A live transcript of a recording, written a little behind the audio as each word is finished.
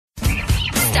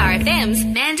Star FM's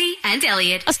Mandy and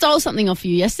Elliott. I stole something off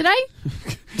you yesterday.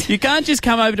 You can't just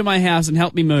come over to my house and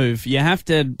help me move. You have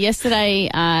to... Yesterday,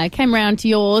 I came round to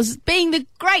yours, being the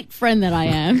great friend that I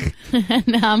am,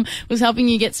 and was helping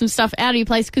you get some stuff out of your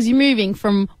place because you're moving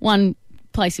from one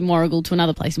place in Warrigal to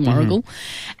another place in Warrigal.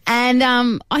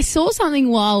 And I saw something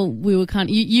while we were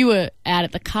you were out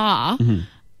at the car,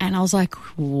 and I was like,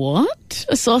 what?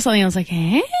 I saw something, I was like,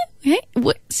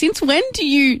 since when do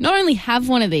you not only have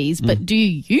one of these, but do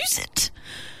you use it?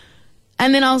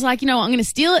 And then I was like, you know what, I'm going to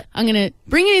steal it. I'm going to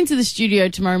bring it into the studio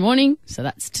tomorrow morning, so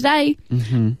that's today,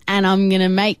 and I'm going to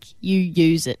make you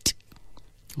use it.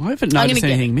 I haven't noticed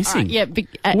anything missing.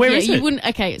 Where is you it? Wouldn't.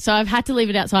 Okay, so I've had to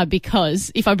leave it outside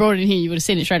because if I brought it in here, you would have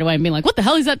seen it straight away and been like, what the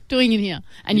hell is that doing in here?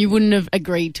 And you wouldn't have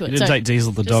agreed to it. You didn't take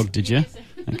Diesel the dog, did you?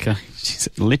 Okay. She's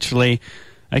literally,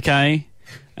 okay.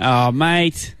 Oh,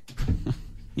 mate.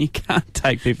 You can't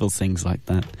take people's things like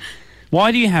that.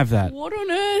 Why do you have that? What on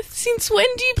earth? Since when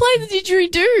do you play the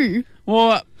didgeridoo?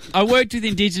 Well, I worked with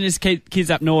Indigenous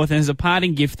kids up north, and as a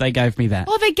parting gift, they gave me that.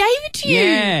 Oh, they gave it to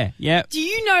you? Yeah. Do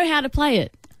you know how to play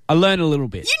it? I learned a little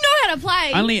bit. You know how to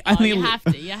play? Only you have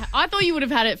to. I thought you would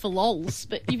have had it for lols,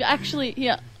 but you've actually,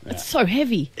 it's so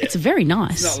heavy. Yeah. It's very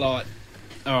nice. It's not light.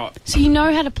 All right. So you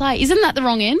know how to play. Isn't that the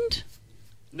wrong end?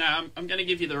 No, I'm going to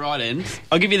give you the right end.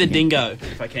 I'll give you the dingo,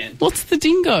 if I can. What's the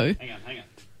dingo? Hang on.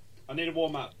 I need to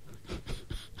warm up.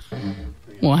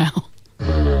 Wow.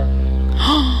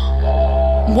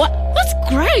 What? That's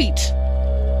great.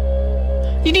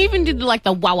 You even did like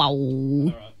the wow. All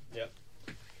right, yep.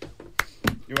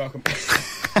 You're welcome.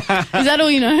 Is that all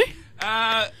you know?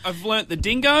 I've learnt the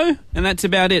dingo, and that's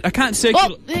about it. I can't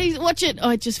circulate. Oh, watch it. Oh,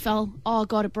 it just fell. Oh,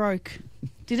 God, it broke.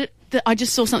 Did it? I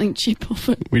just saw something chip off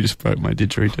it. We just broke my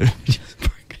didgeridoo.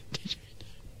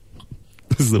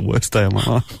 This is the worst day of my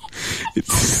life.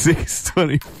 It's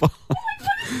 6:25.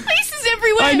 Pieces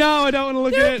everywhere. I know, I don't want to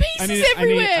look at it. Pieces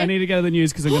everywhere. I need to go to the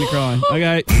news because I'm going to cry.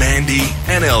 Okay. Mandy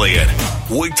and Elliott.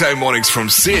 Weekday mornings from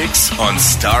 6 on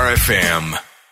Star FM.